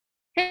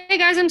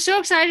guys, I'm so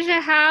excited to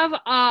have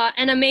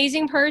an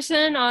amazing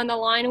person on the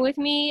line with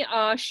me.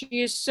 She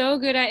is so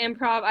good at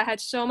improv. I had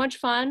so much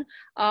fun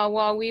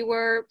while we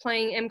were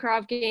playing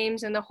improv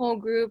games, and the whole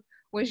group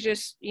was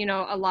just,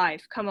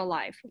 alive, come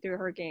alive through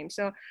her game.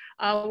 So,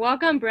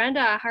 welcome,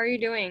 Brenda. How are you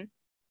doing?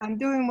 I'm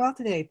doing well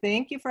today.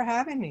 Thank you for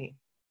having me.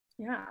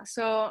 Yeah,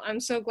 so I'm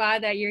so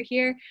glad that you're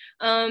here.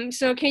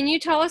 So can you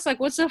tell us, like,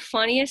 what's the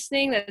funniest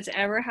thing that's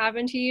ever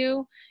happened to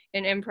you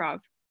in improv?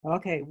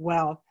 Okay,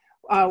 well,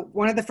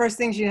 one of the first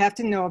things you have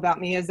to know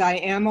about me is I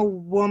am a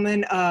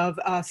woman of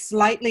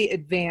slightly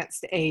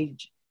advanced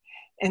age.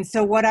 And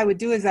so what I would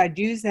do is I'd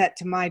use that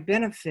to my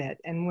benefit.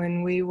 And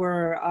when we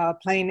were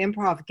playing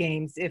improv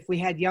games, if we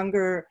had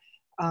younger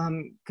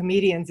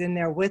comedians in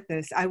there with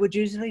us, I would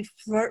usually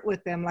flirt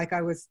with them like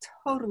I was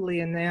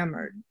totally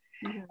enamored.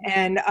 Mhm.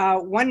 And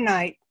one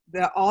night,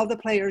 all the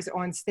players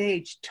on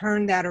stage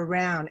turned that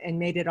around and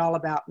made it all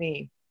about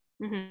me.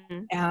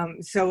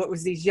 Mhm. So it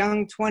was these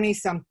young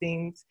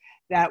 20-somethings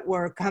that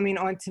were coming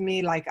onto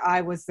me like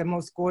I was the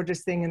most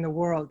gorgeous thing in the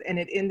world. And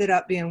it ended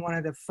up being one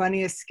of the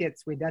funniest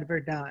skits we'd ever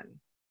done.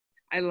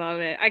 I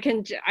love it. I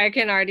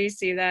can already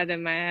see that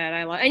in my head.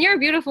 And you're a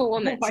beautiful Oh,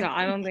 woman, my, so I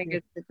thank don't think you.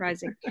 it's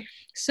surprising.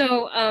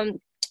 So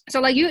so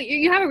like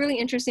you have a really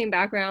interesting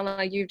background.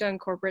 Like you've done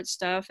corporate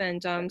stuff,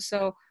 and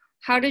so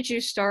how did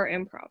you start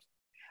improv?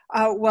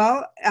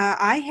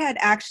 I had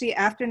actually,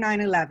 after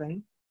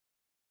 9/11,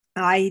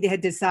 I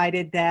had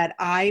decided that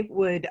I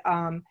would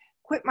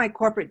quit my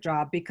corporate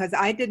job because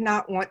I did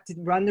not want to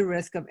run the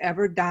risk of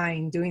ever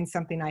dying doing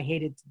something I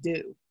hated to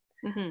do.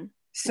 Hmm. Yeah.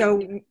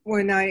 So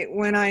when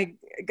I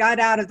got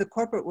out of the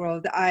corporate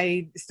world,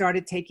 I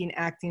started taking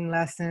acting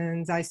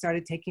lessons. I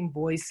started taking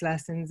voice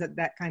lessons,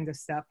 that kind of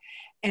stuff.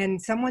 And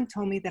someone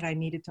told me that I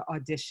needed to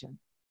audition.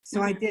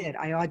 So I Hmm. did.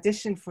 I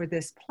auditioned for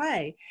this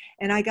play,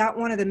 and I got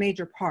one of the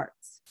major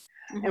parts.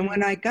 And Hmm.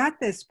 when I got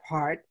this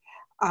part,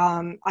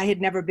 I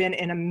had never been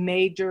in a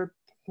major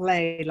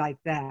play like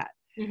that.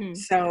 Hmm.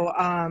 So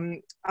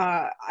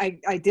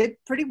I did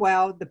pretty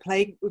well. The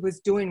play was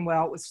doing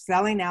well. It was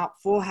selling out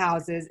full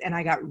houses, and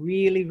I got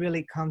really,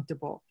 really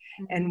comfortable.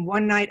 Hmm. And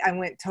one night I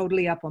went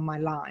totally up on my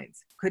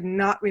lines. Could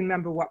not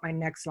remember what my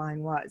next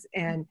line was.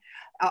 And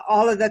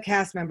all of the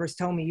cast members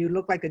told me, "You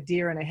look like a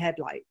deer in a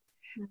headlight."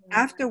 Hmm.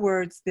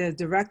 Afterwards, the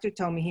director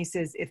told me, he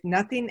says, "If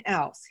nothing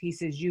else, he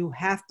says, you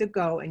have to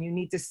go and you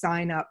need to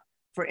sign up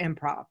for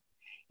improv."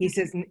 He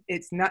says,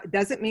 it's not,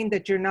 doesn't mean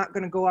that you're not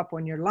going to go up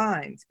on your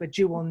lines, but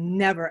you will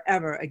never,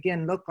 ever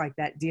again look like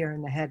that deer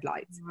in the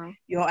headlights. Wow.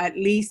 You'll at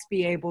least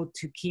be able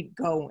to keep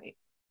going.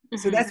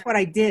 So Hmm. that's what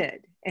I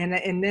did.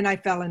 And then I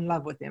fell in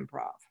love with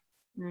improv.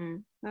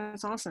 Mm,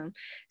 that's awesome.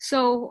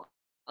 So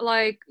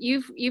like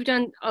you've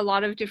done a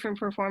lot of different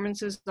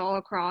performances all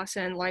across,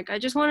 and like I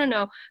just want to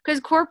know, because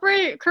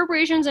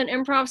corporations and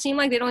improv seem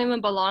like they don't even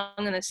belong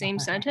in the same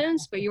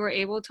sentence, but you were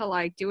able to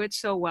like do it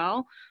so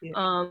well.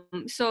 Yeah.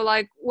 So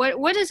like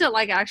what is it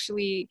like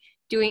actually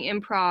doing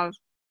improv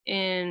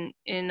in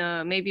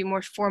maybe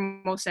more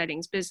formal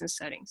settings, business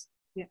settings?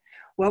 Yeah.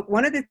 Well,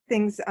 one of the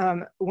things,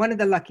 one of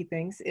the lucky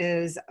things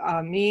is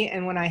me,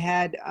 and when I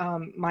had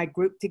my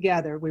group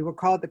together, we were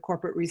called the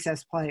Corporate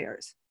Recess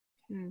Players.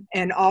 Mm.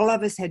 And all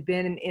of us had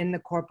been in the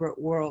corporate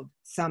world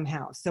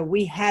somehow. So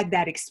we had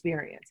that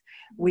experience.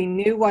 We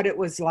knew what it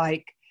was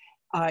like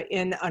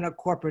in a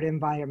corporate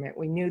environment.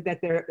 We knew that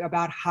they're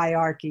about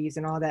hierarchies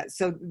and all that.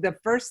 So the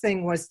first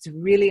thing was to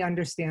really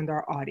understand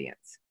our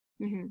audience.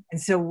 Mm-hmm.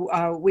 And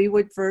so we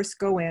would first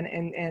go in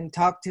and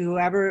talk to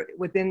whoever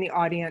within the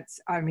audience,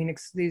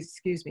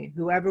 excuse me,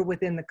 whoever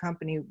within the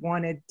company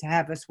wanted to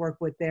have us work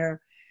with their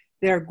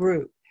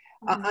group,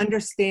 Mm-hmm.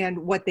 understand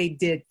what they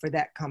did for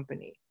that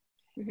company.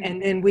 Mm-hmm.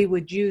 And then we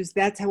would use,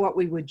 that's how what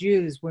we would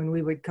use when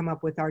we would come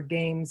up with our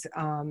games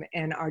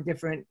and our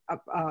different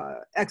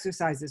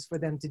exercises for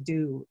them to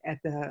do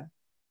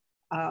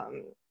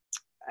um,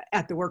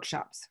 at the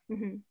workshops.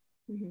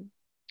 Mm-hmm.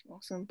 Mm-hmm.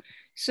 Awesome.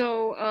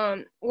 So,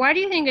 why do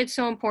you think it's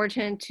so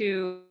important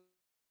to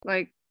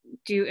like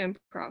do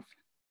improv?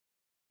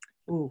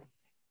 Ooh,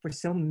 for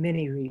so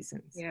many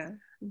reasons. Yeah.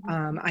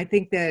 Mm-hmm. I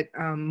think that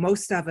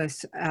most of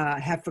us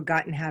have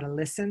forgotten how to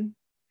listen.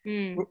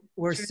 Mm.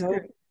 We're Sure, so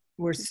sure.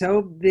 we're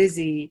so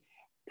busy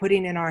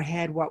putting in our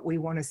head what we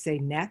want to say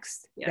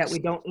next that Yes. we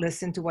don't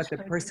listen to what the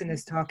person 100%.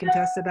 is talking to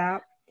us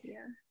about.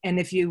 Yeah. And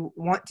if you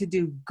want to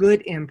do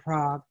good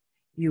improv,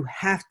 you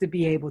have to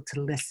be able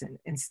to listen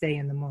and stay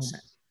in the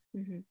moment.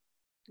 Mm-hmm.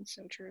 It's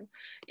so true.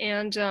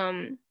 And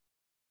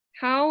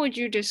how would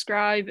you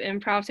describe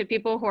improv to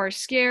people who are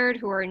scared,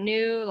 who are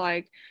new?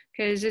 Like,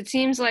 because it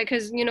seems like,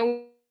 because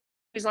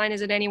whose line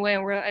is it anyway?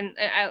 And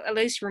at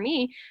least for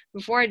me,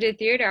 before I did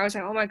theater, I was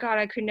like, oh my god,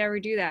 I could never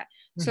do that.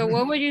 So,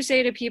 what would you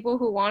say to people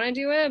who want to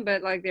do it,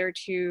 but like they're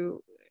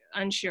too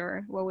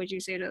unsure? What would you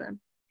say to them?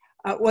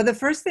 Well, the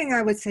first thing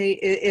I would say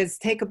is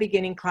take a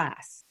beginning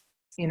class.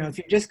 You know, Mm-hmm. if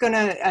you're just going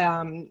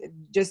to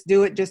just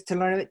do it just to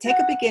learn it, take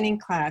a beginning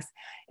class.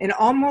 In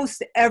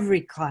almost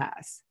every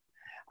class,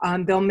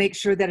 they'll make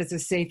sure that it's a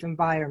safe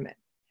environment.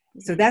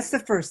 So Mm-hmm. that's the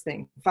first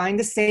thing. Find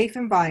a safe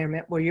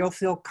environment where you'll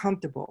feel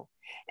comfortable.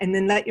 and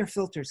then let your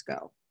filters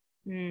go.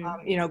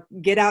 Mm.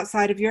 Get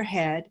outside of your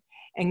head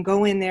and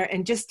go in there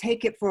and just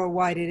take it for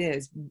what it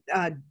is.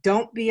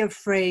 Don't be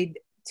afraid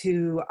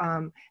to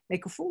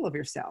make a fool of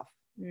yourself.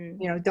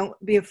 Mm. Don't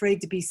be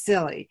afraid to be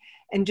silly,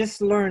 and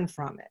just learn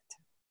from it.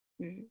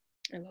 Mm.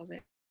 I love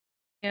it.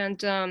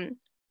 And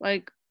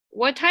like,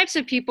 what types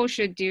of people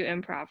should do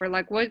improv, or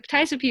like what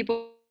types of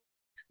people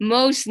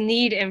most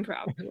need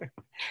improv?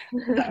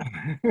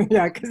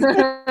 Yeah, because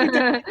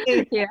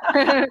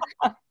Yeah.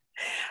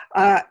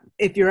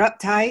 if you're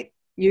uptight,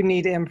 you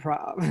need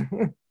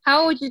improv.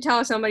 How would you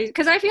tell somebody?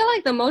 Because I feel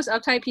like the most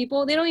uptight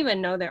people, they don't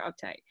even know they're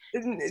uptight.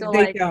 So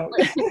They like, don't.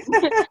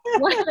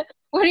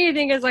 what do you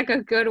think is like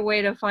a good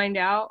way to find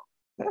out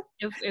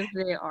if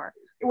they are?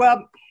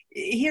 Well,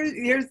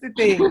 here's the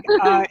thing.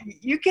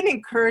 You can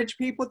encourage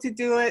people to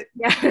do it,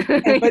 Yeah.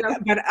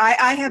 but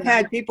I have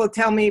had people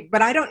tell me,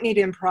 but I don't need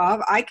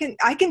improv. I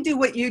can do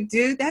what you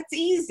do. That's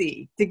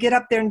easy, to get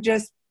up there and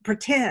just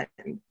pretend,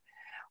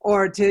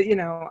 or to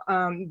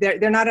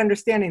they're not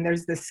understanding.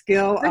 There's the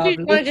skill Don't of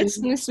you want to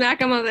listening. just smack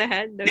them on the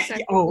head? Those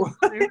type Oh,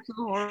 people, they're so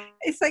horrible.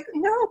 it's like,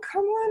 no,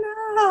 come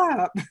on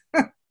up.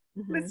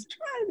 Mm-hmm. Let's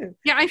try this.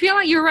 Yeah, I feel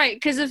like you're right,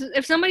 because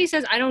if somebody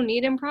says I don't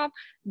need improv,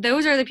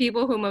 those are the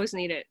people who most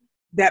need it.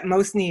 That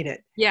most need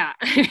it. Yeah.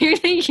 If you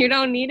think you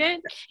don't need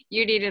it,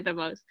 you need it the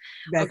most.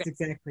 That's Okay.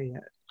 exactly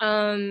it.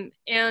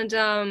 And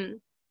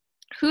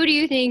who do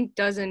you think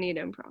doesn't need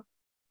improv?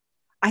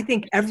 I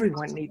think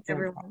everyone needs improv.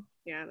 Everyone.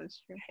 Yeah,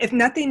 that's true. If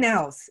nothing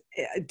else,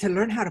 to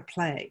learn how to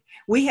play.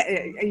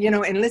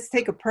 And let's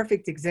take a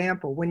perfect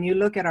example. When you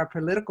look at our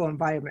political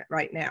environment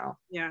right now.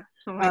 Yeah.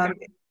 Oh my God.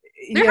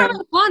 They're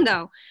having fun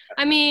though.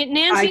 I mean,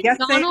 Nancy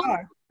Donald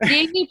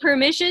gave me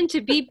permission to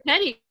be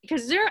petty,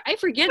 because I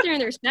forget they're in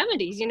their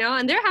 70s,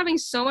 and they're having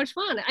so much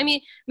fun. I mean,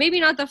 maybe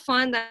not the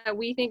fun that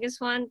we think is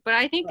fun, but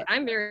I think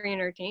I'm very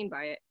entertained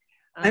by it.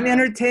 I'm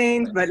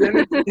entertained, but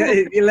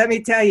let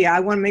me tell you, I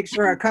want to make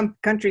sure our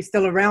country's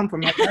still around for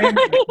my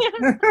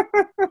grandkids.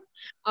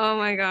 Oh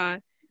my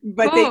God.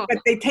 But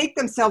they take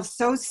themselves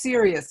so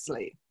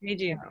seriously. They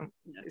do.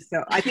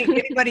 So I think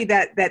anybody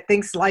that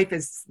thinks life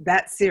is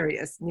that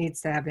serious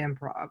needs to have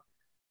improv.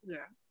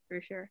 Yeah, for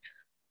sure.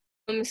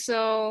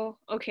 So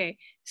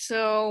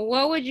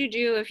what would you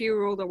do if you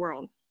ruled the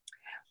world?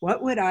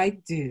 What would I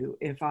do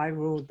if I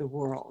ruled the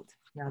world?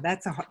 Now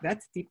that's a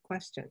deep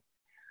question,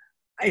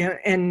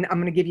 and I'm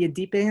going to give you a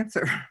deep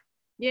answer.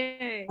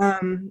 Yay!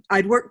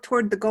 I'd work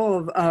toward the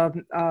goal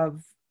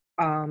of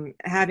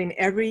having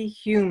every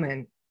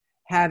human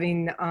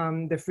having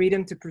the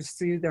freedom to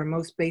pursue their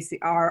most basic,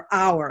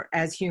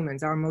 as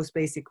humans, our most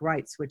basic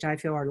rights, which I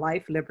feel are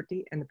life,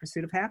 liberty, and the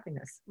pursuit of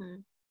happiness.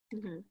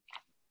 Mm-hmm.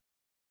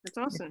 That's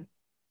awesome.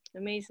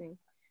 Amazing.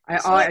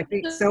 I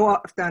think so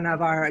often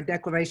of our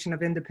Declaration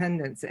of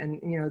Independence,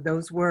 and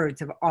those words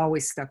have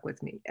always stuck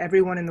with me.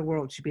 Everyone in the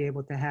world should be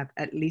able to have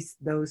at least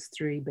those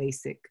 3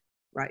 basic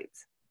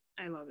rights.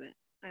 I love it.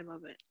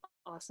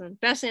 Awesome.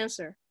 Best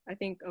answer, I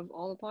think, of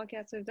all the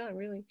podcasts I've done,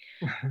 really.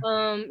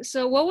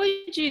 So what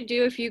would you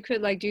do if you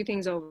could do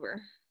things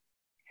over?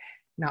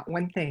 Not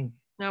one thing.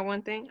 Not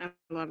one thing? I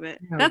love it.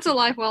 No. That's a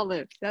life well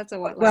lived. That's a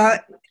what. Well,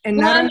 and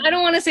I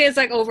don't want to say it's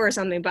over or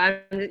something,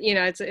 but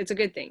it's a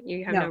good thing.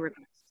 You have no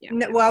regrets. Yeah.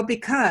 No, well,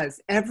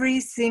 because every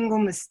single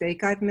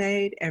mistake I've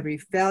made, every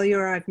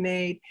failure I've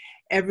made,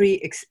 every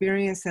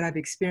experience that I've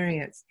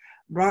experienced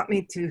brought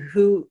me to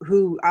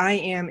who I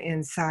am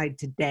inside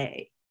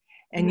today.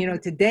 And,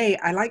 today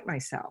I like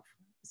myself.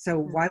 So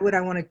why would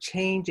I want to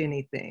change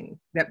anything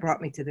that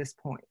brought me to this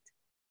point?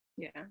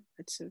 Yeah,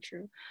 that's so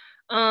true.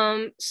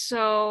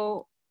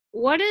 So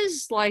what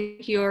is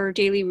your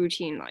daily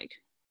routine like?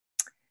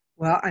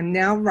 Well, I'm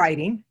now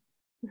writing.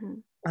 Mm-hmm.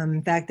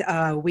 In fact,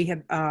 we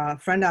have a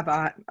friend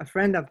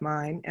of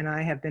mine and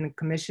I have been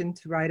commissioned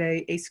to write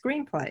a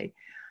screenplay.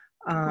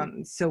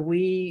 So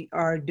we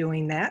are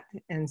doing that.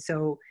 And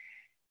so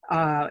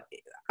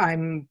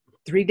I'm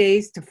 3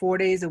 days to 4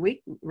 days a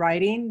week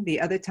writing. The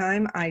other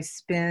time I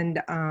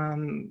spend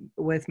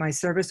with my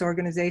service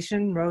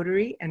organization,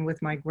 Rotary, and with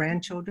my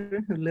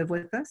grandchildren who live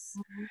with us.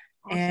 Mm-hmm.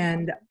 Awesome.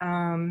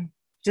 And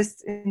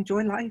just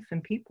enjoy life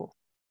and people.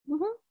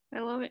 Mm-hmm. I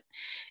love it.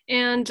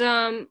 And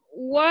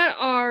what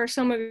are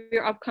some of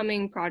your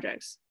upcoming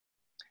projects?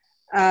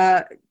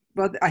 Well,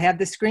 I have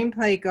the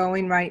screenplay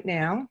going right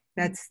now.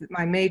 That's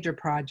my major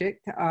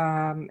project.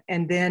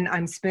 And then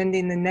I'm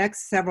spending the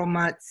next several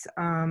months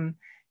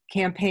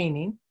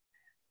campaigning.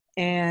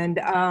 And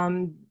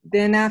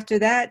then after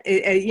that,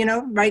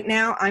 right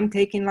now I'm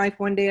taking life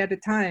one day at a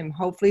time.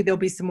 Hopefully there'll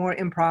be some more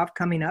improv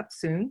coming up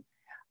soon.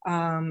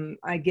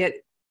 I get,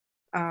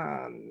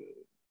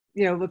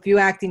 a few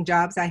acting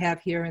jobs I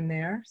have here and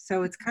there.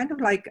 So it's kind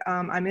of like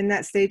I'm in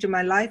that stage of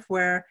my life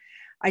where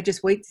I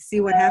just wait to see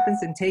what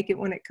happens and take it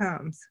when it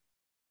comes.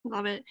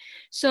 Love it.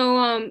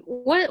 So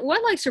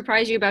what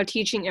surprised you about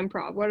teaching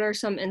improv? What are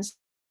some insights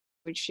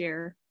you would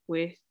share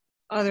with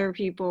other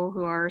people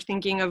who are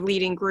thinking of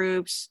leading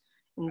groups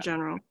in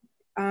general?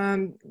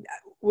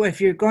 Well,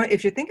 if you're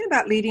thinking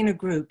about leading a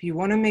group, you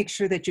want to make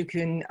sure that you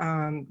can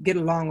get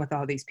along with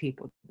all these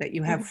people, that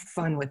you have Mhm.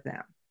 fun with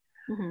them,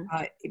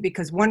 Mhm.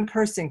 because one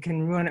person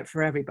can ruin it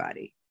for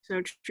everybody.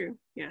 So true.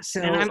 Yes,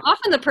 and So I'm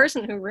often the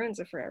person who ruins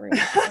it for everyone.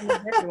 I know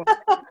very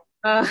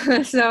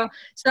well. So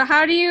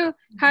how do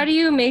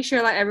you make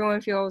sure that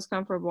everyone feels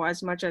comfortable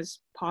as much as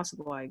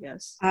possible, I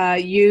guess?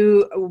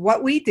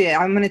 what we did,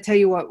 I'm going to tell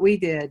you what we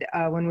did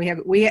when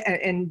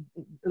and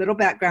little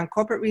background,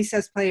 corporate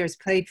recess players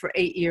played for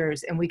 8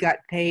 years, and we got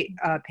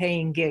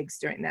paying gigs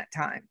during that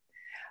time.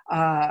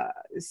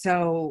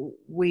 So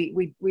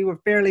we were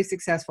fairly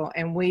successful,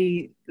 and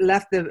we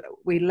left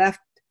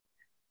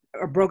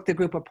or broke the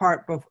group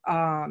apart,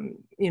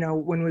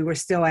 when we were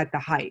still at the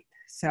height.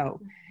 So,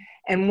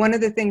 and one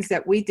of the things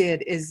that we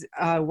did is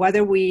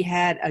whether we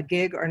had a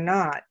gig or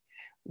not,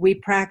 we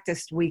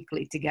practiced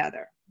weekly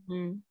together.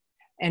 Mm-hmm.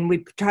 And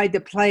we tried to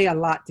play a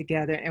lot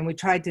together, and we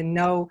tried to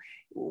know,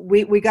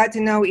 we got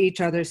to know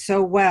each other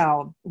so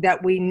well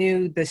that we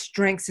knew the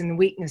strengths and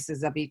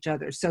weaknesses of each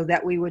other, so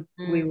that we would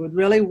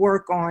really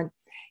work on,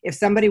 if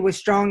somebody was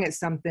strong at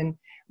something,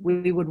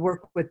 we would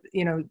work with,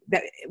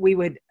 that we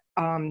would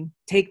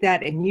take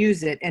that and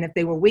use it, and if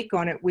they were weak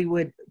on it, we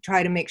would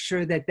try to make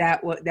sure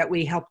that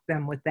we helped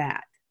them with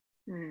that.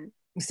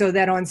 So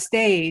that on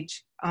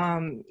stage,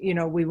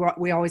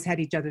 we always had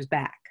each other's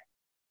back.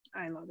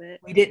 I love it.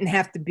 We didn't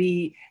have to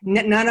be,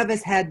 none of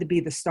us had to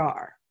be the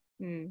star.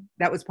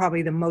 That was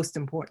probably the most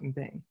important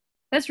thing.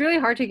 That's really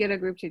hard to get a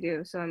group to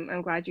do, so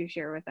I'm glad you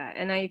share with that.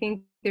 And I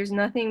think there's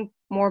nothing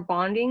more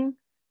bonding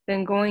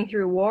than going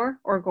through war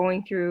or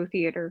going through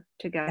theater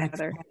together.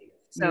 That's right.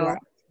 So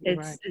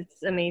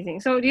it's amazing.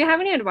 So do you have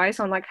any advice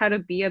on like how to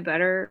be a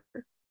better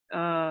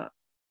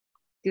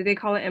do they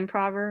call it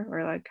improver,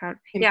 or like how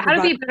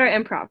to be a better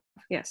improv?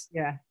 Yes.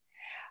 Yeah.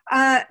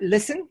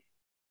 Listen,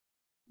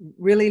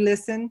 really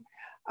listen.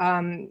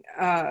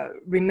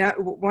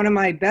 Remember, one of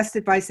my best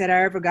advice that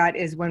I ever got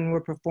is, when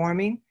we're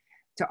performing,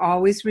 to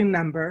always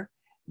remember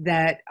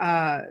that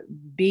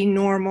be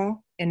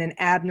normal in an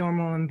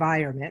abnormal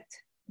environment,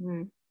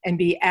 and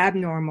be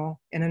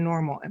abnormal in a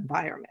normal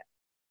environment.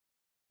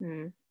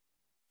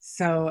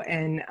 So,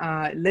 and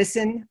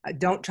listen,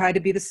 don't try to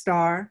be the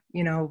star.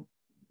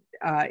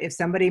 If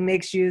somebody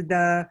makes you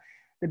the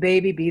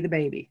baby, be the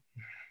baby.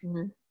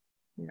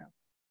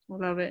 I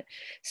love it.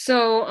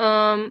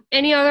 So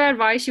any other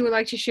advice you would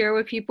like to share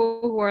with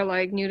people who are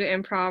like new to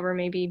improv, or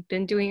maybe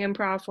been doing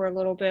improv for a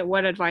little bit?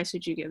 What advice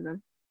would you give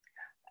them?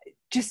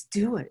 Just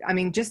do it. I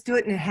mean, just do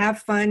it and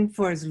have fun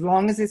for as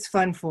long as it's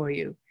fun for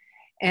you.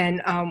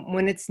 And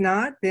when it's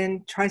not,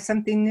 then try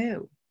something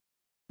new.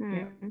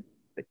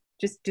 But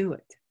just do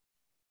it.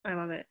 I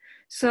love it.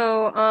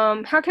 So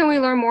how can we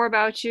learn more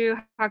about you?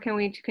 How can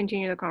we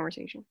continue the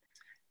conversation?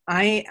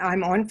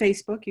 I'm on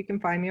Facebook. You can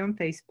find me on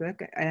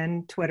Facebook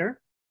and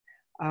Twitter.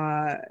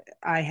 I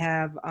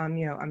have,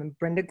 I'm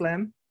Brenda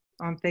Glim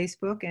on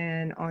Facebook,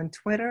 and on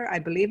Twitter, I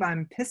believe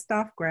I'm Pissed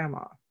Off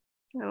Grandma.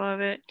 I love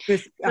it.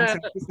 Pissed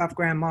Off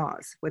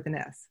Grandmas with an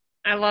S.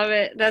 I love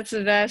it. That's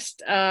the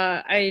best.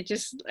 I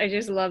just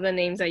love the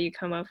names that you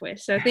come up with.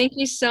 So thank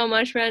you so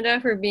much,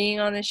 Brenda, for being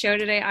on the show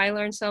today. I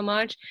learned so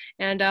much,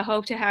 and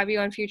hope to have you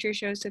on future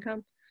shows to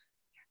come.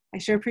 I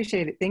sure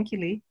appreciate it. Thank you,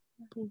 Lee.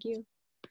 Thank you.